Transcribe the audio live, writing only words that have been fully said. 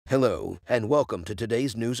Hello, and welcome to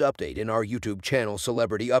today's news update in our YouTube channel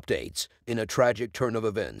Celebrity Updates. In a tragic turn of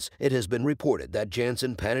events, it has been reported that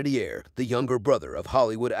Jansen Panettiere, the younger brother of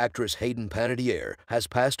Hollywood actress Hayden Panettiere, has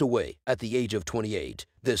passed away at the age of 28.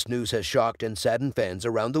 This news has shocked and saddened fans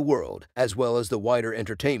around the world, as well as the wider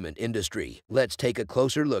entertainment industry. Let's take a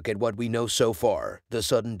closer look at what we know so far. The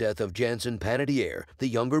sudden death of Jansen Panettiere, the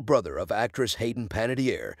younger brother of actress Hayden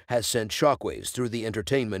Panettiere, has sent shockwaves through the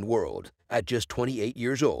entertainment world. At just 28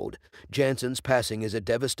 years old, Jansen's passing is a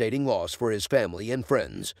devastating loss for his family and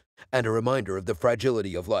friends, and a reminder of the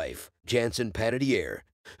fragility of life. Jansen Panettiere,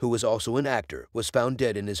 who was also an actor, was found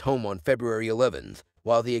dead in his home on February 11th.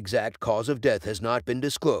 While the exact cause of death has not been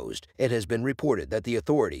disclosed, it has been reported that the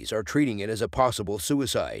authorities are treating it as a possible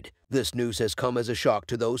suicide. This news has come as a shock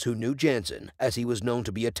to those who knew Jansen, as he was known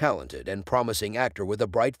to be a talented and promising actor with a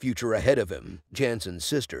bright future ahead of him. Jansen's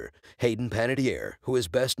sister, Hayden Panettiere, who is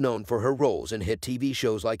best known for her roles in hit TV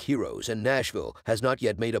shows like Heroes and Nashville, has not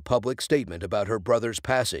yet made a public statement about her brother's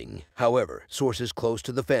passing. However, sources close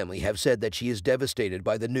to the family have said that she is devastated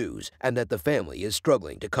by the news and that the family is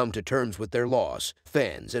struggling to come to terms with their loss.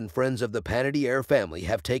 Fans and friends of the Panettiere family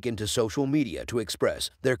have taken to social media to express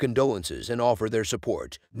their condolences and offer their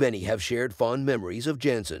support. Many have shared fond memories of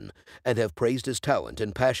Jansen and have praised his talent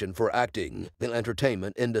and passion for acting. The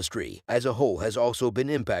entertainment industry as a whole has also been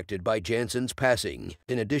impacted by Jansen's passing.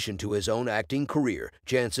 In addition to his own acting career,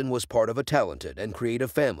 Jansen was part of a talented and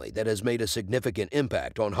creative family that has made a significant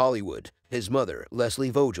impact on Hollywood. His mother, Leslie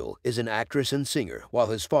Vogel, is an actress and singer, while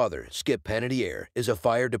his father, Skip Panettiere, is a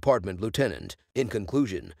fire department lieutenant. In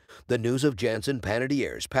conclusion, the news of Jansen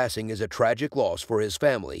Panettiere's passing is a tragic loss for his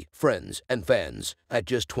family, friends, and fans. At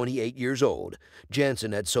just 28 years old,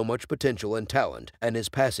 Jansen had so much potential and talent, and his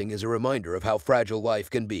passing is a reminder of how fragile life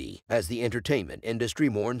can be. As the entertainment industry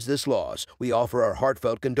mourns this loss, we offer our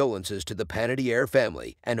heartfelt condolences to the Panettiere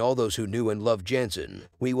family and all those who knew and loved Jansen.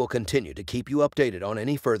 We will continue to keep you updated on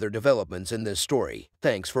any further developments in this story.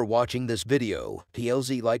 Thanks for watching this video.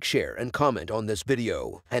 PLZ, like, share, and comment on this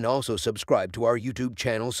video, and also subscribe to our YouTube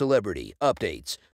channel Celebrity Updates.